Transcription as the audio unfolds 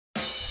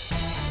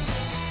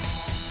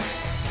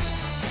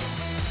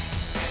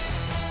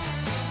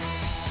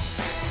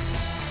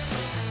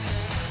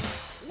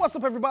What's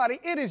up, everybody?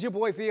 It is your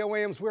boy Theo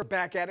Williams. We're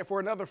back at it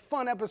for another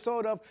fun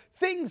episode of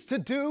Things to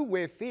Do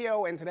with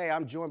Theo, and today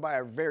I'm joined by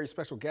a very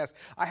special guest.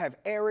 I have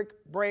Eric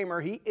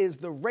Bramer. He is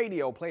the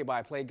radio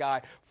play-by-play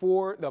guy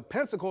for the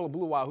Pensacola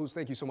Blue Wahoos.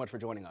 Thank you so much for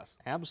joining us.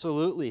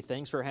 Absolutely.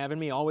 Thanks for having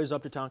me. Always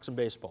up to talk some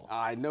baseball.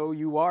 I know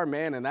you are,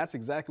 man, and that's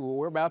exactly what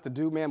we're about to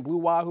do, man. Blue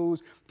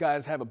Wahoos,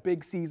 guys have a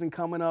big season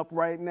coming up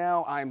right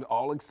now. I'm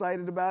all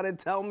excited about it.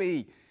 Tell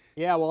me.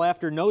 Yeah, well,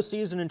 after no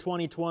season in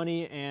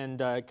 2020 and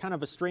kind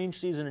of a strange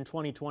season in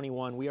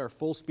 2021, we are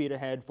full speed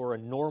ahead for a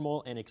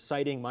normal and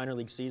exciting minor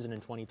league season in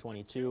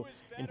 2022.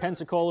 In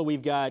Pensacola,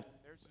 we've got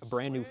a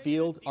brand new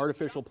field,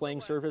 artificial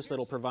playing surface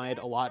that'll provide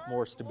a lot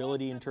more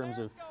stability in terms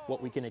of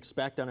what we can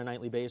expect on a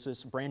nightly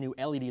basis. Brand new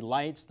LED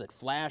lights that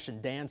flash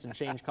and dance and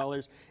change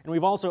colors. And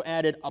we've also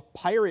added a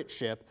pirate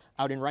ship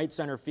out in right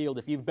center field.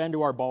 If you've been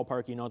to our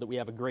ballpark, you know that we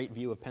have a great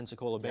view of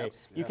Pensacola Bay.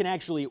 Yes, you can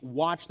actually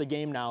watch the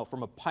game now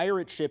from a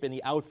pirate ship in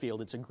the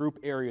outfield. It's a group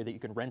area that you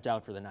can rent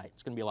out for the night.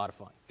 It's going to be a lot of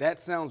fun. That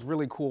sounds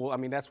really cool. I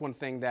mean, that's one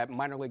thing that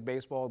minor league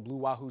baseball, Blue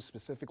Wahoos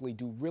specifically,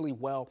 do really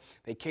well.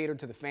 They cater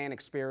to the fan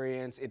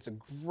experience. It's a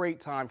great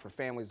time for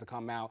families to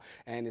come out,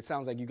 and it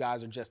sounds like you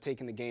guys are just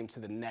taking the game to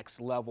the next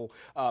level.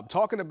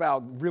 Talking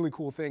about really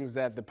cool things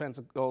that the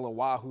Pensacola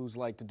Wahoos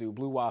like to do,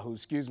 Blue Wahoos,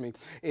 excuse me,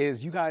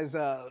 is you guys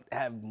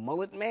have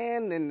Mullet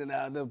Man and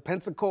the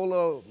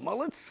Pensacola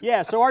Mullets?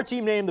 Yeah, so our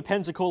team named the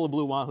Pensacola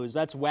Blue Wahoos.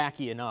 That's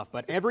wacky enough,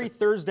 but every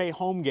Thursday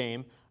home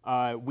game,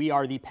 we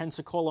are the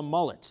Pensacola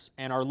Mullets,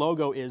 and our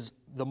logo is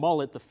the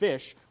mullet, the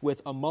fish,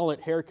 with a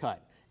mullet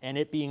haircut. And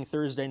it being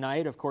Thursday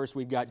night, of course,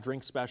 we've got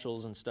drink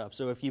specials and stuff.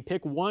 So if you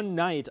pick one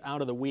night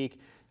out of the week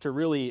to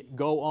really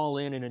go all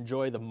in and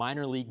enjoy the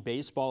minor league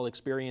baseball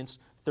experience,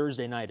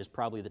 Thursday night is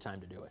probably the time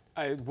to do it.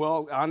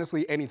 Well,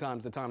 honestly,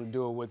 anytime's the time to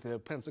do it with the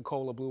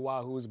Pensacola Blue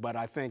Wahoos, but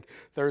I think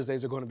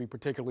Thursdays are going to be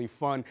particularly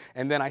fun.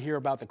 And then I hear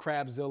about the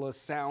Crabzilla.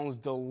 Sounds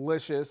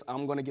delicious.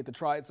 I'm going to get to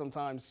try it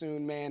sometime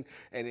soon, man.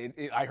 And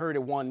I heard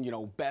it won,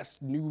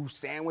 best new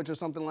sandwich or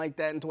something like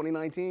that in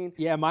 2019.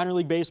 Yeah, minor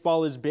league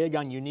baseball is big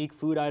on unique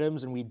food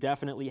items, and we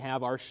definitely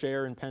have our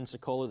share in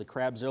Pensacola. The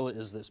Crabzilla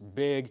is this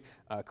big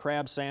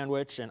crab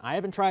sandwich, and I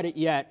haven't tried it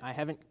yet. I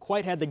haven't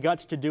quite had the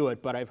guts to do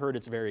it, but I've heard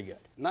it's very good.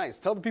 Nice.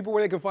 Tell the people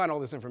where they can find all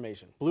this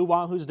information.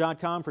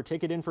 BlueWahoos.com for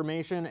ticket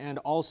information and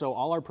also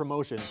all our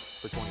promotions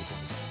for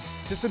 2020.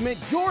 To submit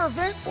your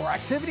event or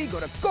activity, go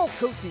to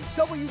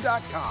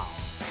GoCoastTW.com.